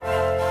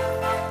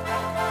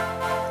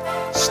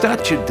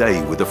Start your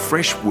day with a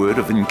fresh word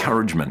of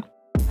encouragement.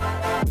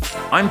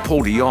 I'm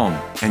Paul de Jong,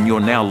 and you're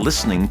now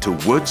listening to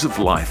Words of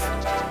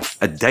Life,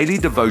 a daily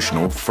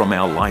devotional from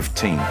our Life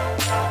team.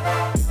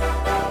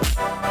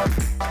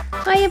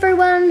 Hi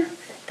everyone,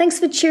 thanks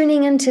for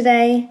tuning in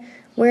today.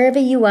 Wherever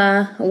you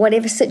are, or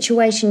whatever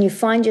situation you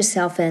find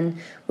yourself in,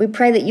 we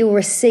pray that you'll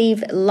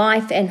receive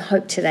life and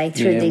hope today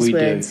through these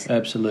words. Do.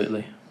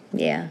 Absolutely.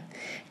 Yeah.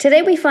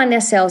 Today we find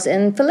ourselves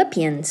in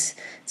Philippians.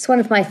 It's one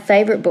of my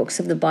favourite books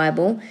of the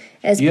Bible.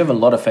 You have a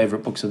lot of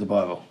favourite books of the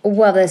Bible.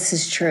 Well, this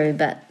is true,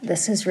 but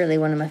this is really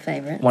one of my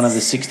favourites. One of the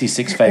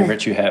 66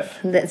 favourites you have.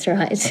 That's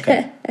right.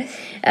 Okay.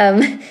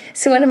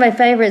 So one of my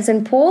favourites,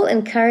 and Paul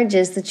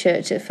encourages the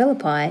church at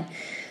Philippi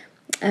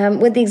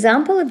with the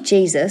example of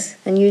Jesus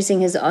and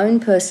using his own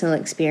personal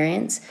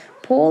experience.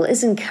 Paul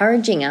is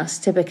encouraging us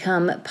to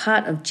become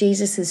part of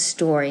Jesus'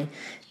 story,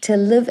 to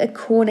live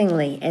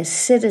accordingly as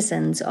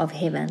citizens of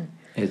heaven.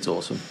 It's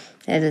awesome.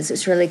 It is.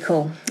 It's really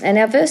cool. And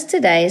our verse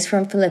today is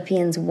from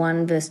Philippians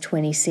 1, verse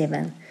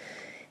 27.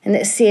 And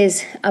it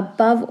says,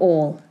 "Above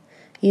all,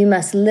 you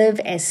must live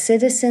as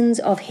citizens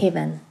of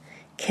heaven,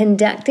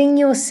 conducting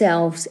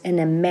yourselves in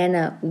a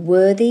manner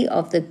worthy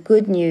of the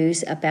good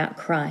news about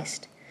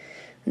Christ.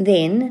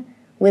 Then,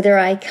 whether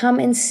I come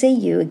and see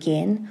you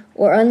again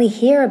or only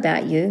hear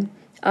about you,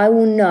 I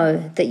will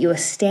know that you are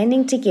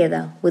standing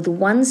together with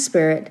one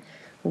spirit,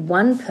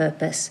 one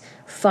purpose,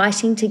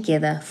 fighting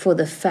together for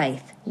the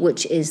faith,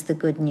 which is the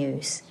good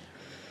news."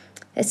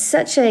 It's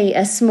such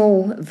a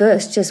small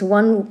verse, just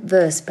one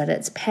verse, but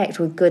it's packed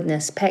with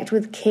goodness, packed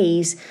with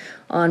keys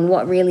on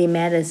what really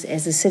matters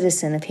as a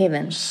citizen of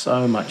heaven.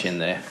 So much in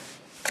there.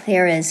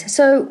 There is.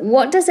 So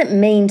what does it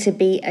mean to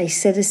be a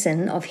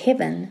citizen of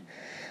heaven?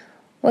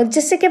 Well,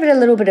 just to give it a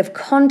little bit of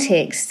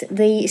context,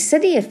 the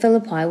city of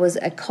Philippi was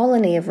a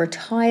colony of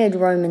retired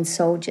Roman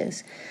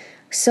soldiers.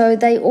 So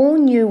they all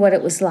knew what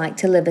it was like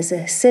to live as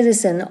a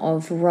citizen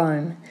of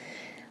Rome.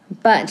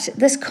 But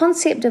this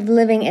concept of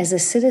living as a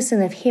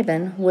citizen of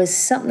heaven was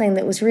something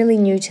that was really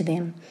new to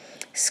them.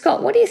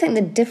 Scott, what do you think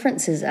the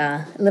differences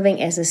are,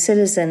 living as a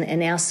citizen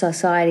in our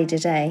society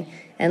today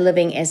and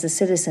living as a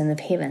citizen of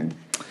heaven?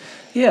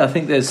 Yeah, I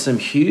think there's some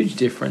huge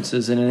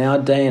differences. And in our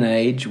day and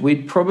age,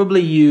 we'd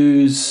probably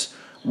use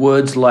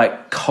words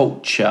like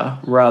culture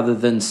rather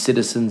than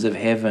citizens of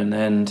heaven,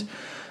 and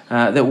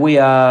that we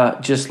are,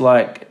 just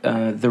like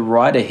the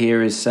writer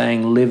here is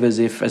saying, live as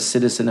if a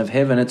citizen of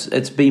heaven.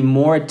 It's been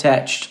more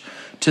attached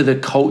to the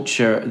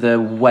culture, the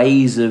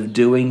ways of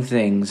doing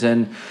things.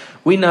 And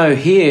we know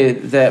here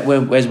that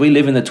as we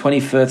live in the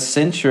 21st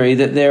century,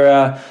 that there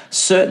are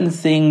certain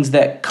things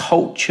that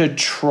culture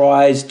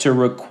tries to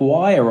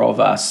require of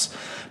us.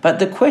 But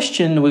the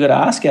question we've got to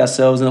ask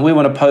ourselves, and that we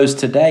want to pose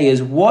today,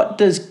 is what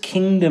does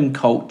kingdom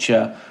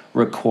culture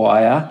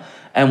require,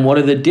 and what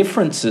are the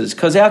differences?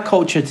 Because our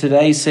culture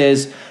today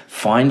says,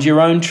 find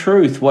your own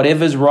truth.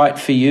 Whatever's right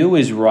for you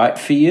is right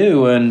for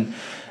you. And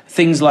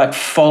things like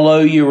follow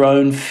your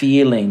own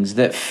feelings,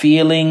 that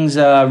feelings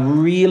are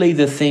really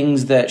the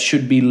things that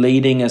should be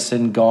leading us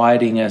and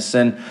guiding us.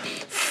 And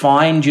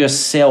find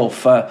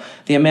yourself.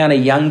 The amount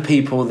of young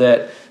people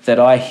that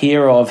I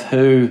hear of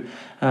who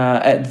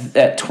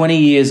at 20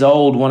 years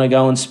old want to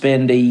go and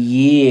spend a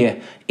year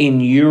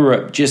in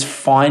Europe just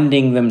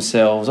finding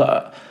themselves.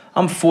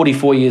 I'm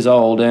 44 years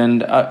old,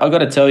 and I've got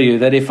to tell you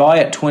that if I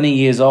at 20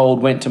 years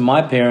old went to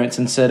my parents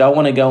and said, I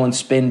want to go and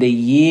spend a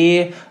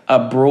year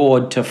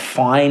abroad to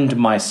find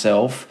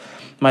myself,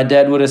 my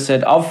dad would have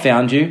said, I've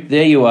found you.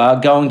 There you are.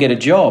 Go and get a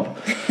job.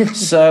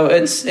 So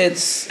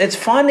it's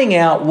finding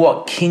out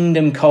what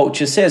kingdom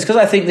culture says, because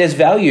I think there's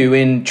value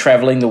in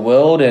traveling the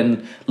world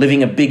and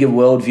living a bigger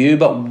worldview,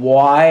 but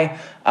why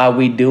are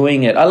we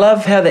doing it? I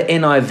love how the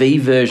NIV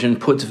version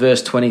puts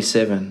verse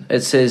 27.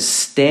 It says,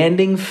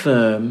 standing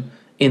firm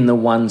in the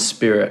one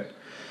spirit.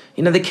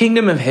 You know, the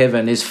kingdom of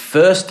heaven is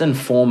first and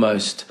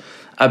foremost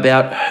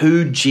about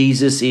who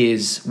Jesus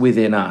is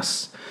within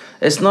us.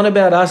 It's not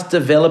about us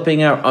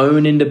developing our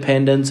own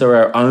independence or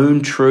our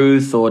own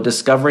truth or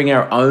discovering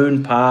our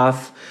own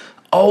path.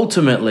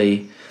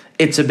 Ultimately,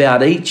 it's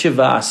about each of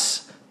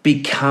us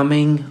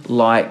becoming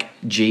like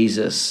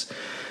Jesus.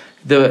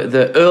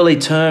 The early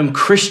term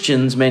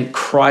Christians meant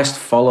Christ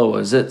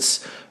followers.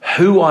 It's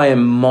who I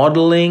am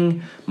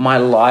modeling my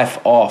life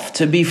off,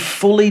 to be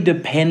fully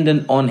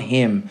dependent on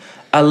him,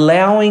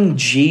 allowing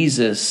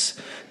Jesus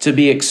to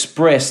be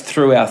expressed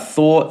through our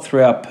thought,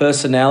 through our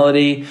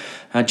personality.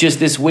 Just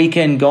this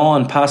weekend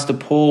gone, Pastor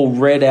Paul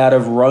read out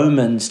of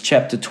Romans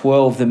chapter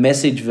 12, the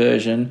Message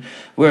version,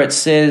 where it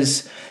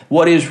says,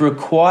 what is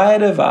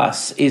required of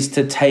us is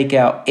to take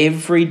our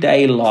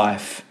everyday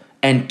life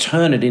and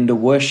turn it into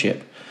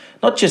worship.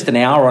 Not just an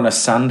hour on a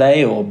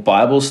Sunday or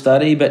Bible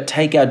study, but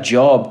take our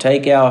job,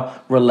 take our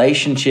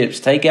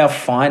relationships, take our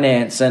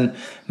finance and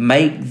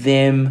make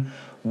them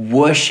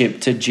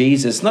worship to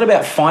Jesus. It's not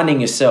about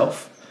finding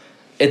yourself.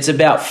 It's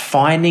about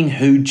finding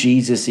who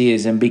Jesus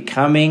is and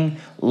becoming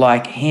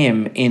like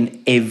him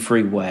in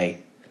every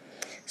way.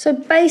 So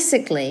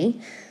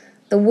basically,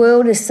 The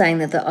world is saying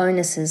that the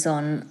onus is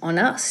on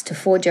us to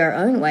forge our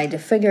own way, to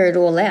figure it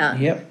all out.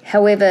 Yep.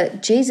 However,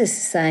 Jesus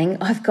is saying,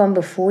 I've gone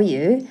before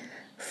you,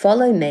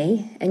 follow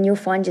me, and you'll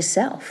find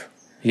yourself.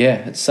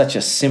 Yeah, it's such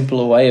a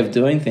simpler way of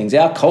doing things.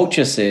 Our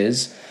culture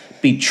says,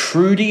 be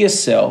true to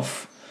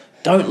yourself.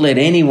 Don't let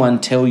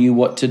anyone tell you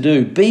what to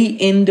do. Be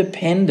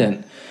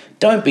independent.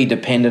 Don't be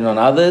dependent on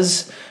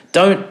others.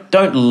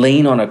 Don't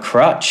lean on a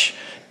crutch.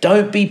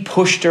 Don't be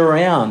pushed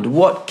around.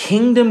 What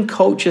kingdom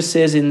culture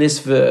says in this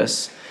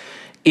verse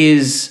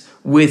is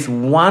with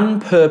one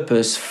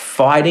purpose,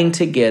 fighting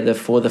together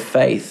for the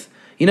faith.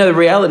 You know, the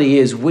reality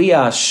is we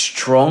are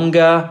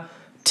stronger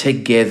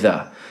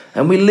together.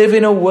 And we live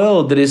in a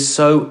world that is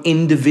so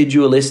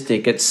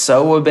individualistic. It's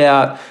so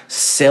about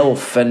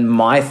self and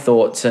my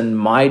thoughts and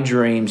my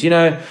dreams. You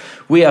know,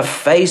 we are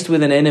faced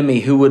with an enemy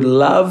who would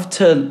love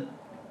to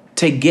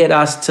get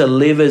us to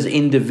live as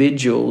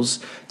individuals,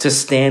 to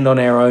stand on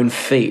our own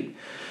feet,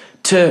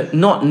 to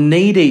not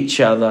need each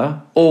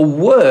other, or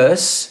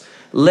worse,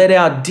 let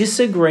our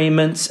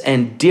disagreements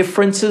and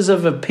differences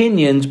of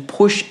opinions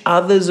push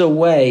others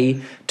away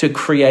to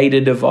create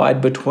a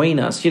divide between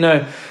us. You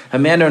know,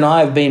 Amanda and I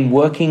have been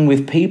working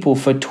with people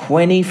for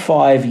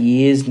 25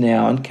 years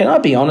now. And can I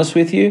be honest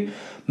with you?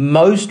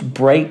 Most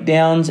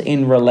breakdowns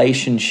in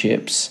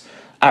relationships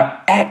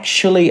are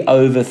actually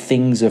over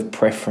things of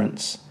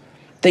preference.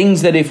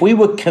 Things that if we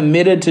were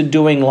committed to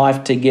doing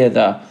life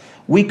together,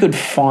 we could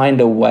find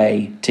a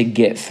way to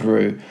get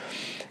through.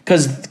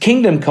 Because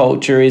kingdom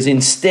culture is,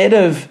 instead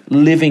of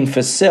living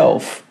for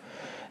self,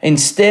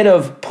 instead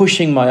of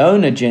pushing my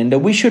own agenda,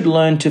 we should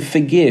learn to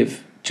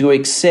forgive, to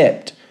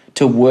accept,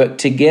 to work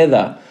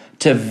together,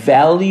 to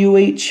value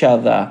each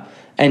other,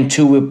 and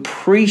to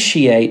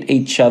appreciate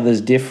each other's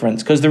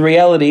difference. Because the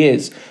reality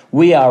is,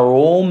 we are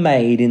all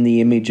made in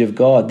the image of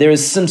God. There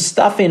is some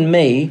stuff in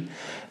me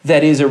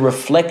that is a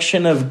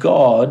reflection of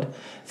God,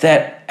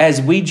 that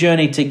as we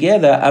journey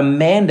together,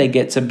 Amanda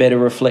gets a better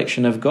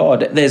reflection of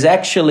God. There's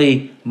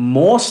actually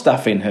more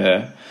stuff in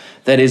her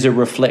that is a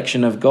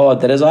reflection of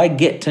God, that as I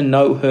get to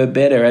know her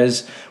better,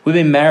 as we've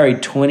been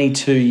married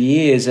 22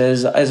 years,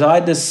 as I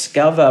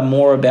discover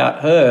more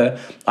about her,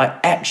 I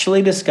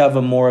actually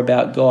discover more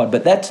about God.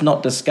 But that's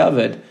not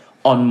discovered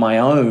on my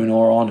own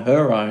or on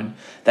her own.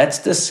 That's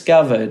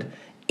discovered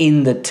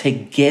in the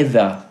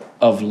together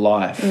of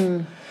life.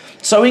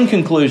 So in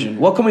conclusion,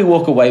 what can we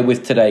walk away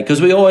with today?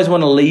 Because we always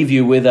want to leave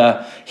you with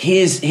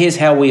here's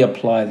how we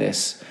apply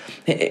this.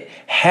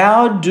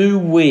 How do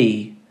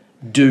we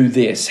do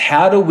this?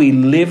 How do we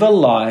live a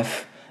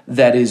life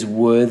that is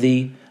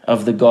worthy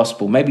of the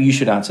gospel? Maybe you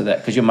should answer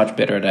that, because you're much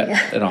better at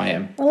that than I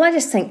am. Well, I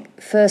just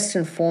think first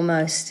and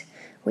foremost,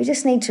 we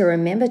just need to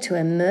remember to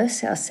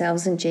immerse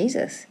ourselves in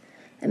Jesus.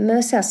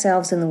 Immerse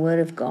ourselves in the Word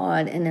of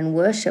God and in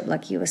worship,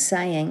 like you were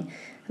saying.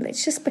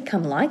 Let's just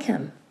become like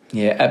Him.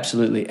 Yeah,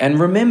 absolutely.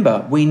 And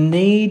remember, we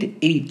need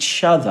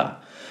each other.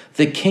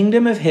 The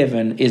kingdom of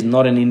heaven is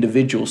not an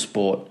individual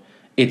sport.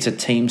 It's a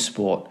team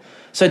sport.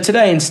 So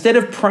today, instead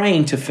of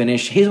praying to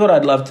finish, here's what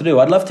I'd love to do.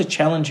 I'd love to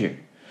challenge you.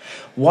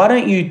 Why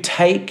don't you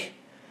take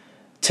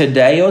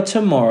today or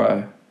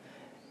tomorrow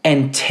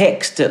and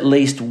text at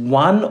least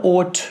 1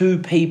 or 2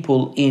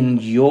 people in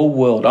your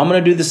world? I'm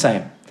going to do the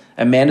same.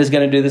 Amanda's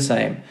going to do the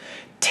same.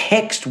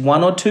 Text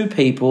 1 or 2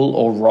 people,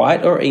 or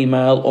write or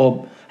email,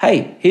 or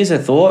hey, here's a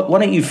thought. Why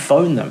don't you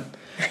phone them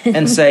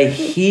and say,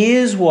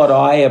 here's what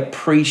I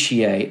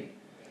appreciate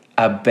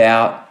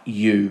about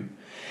you.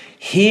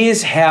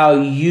 Here's how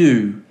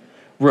you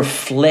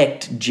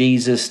reflect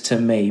Jesus to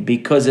me.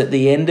 Because at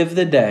the end of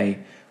the day,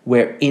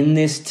 we're in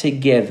this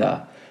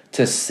together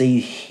to see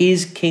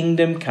His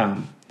kingdom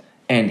come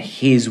and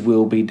His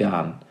will be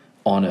done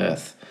on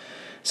earth.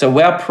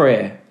 So our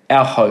prayer,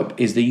 our hope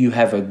is that you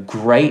have a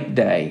great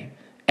day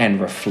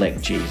and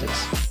reflect Jesus.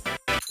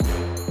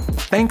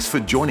 Thanks for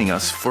joining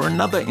us for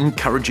another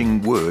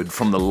encouraging word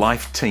from the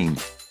Life team.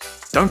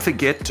 Don't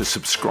forget to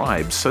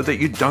subscribe so that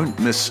you don't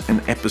miss an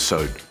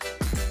episode.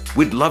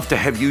 We'd love to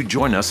have you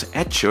join us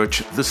at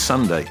church this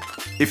Sunday.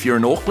 If you're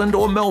in Auckland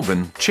or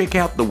Melbourne, check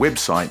out the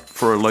website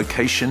for a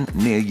location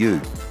near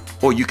you.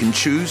 Or you can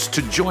choose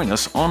to join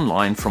us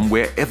online from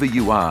wherever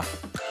you are.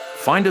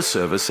 Find a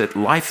service at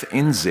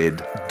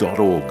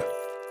lifenz.org.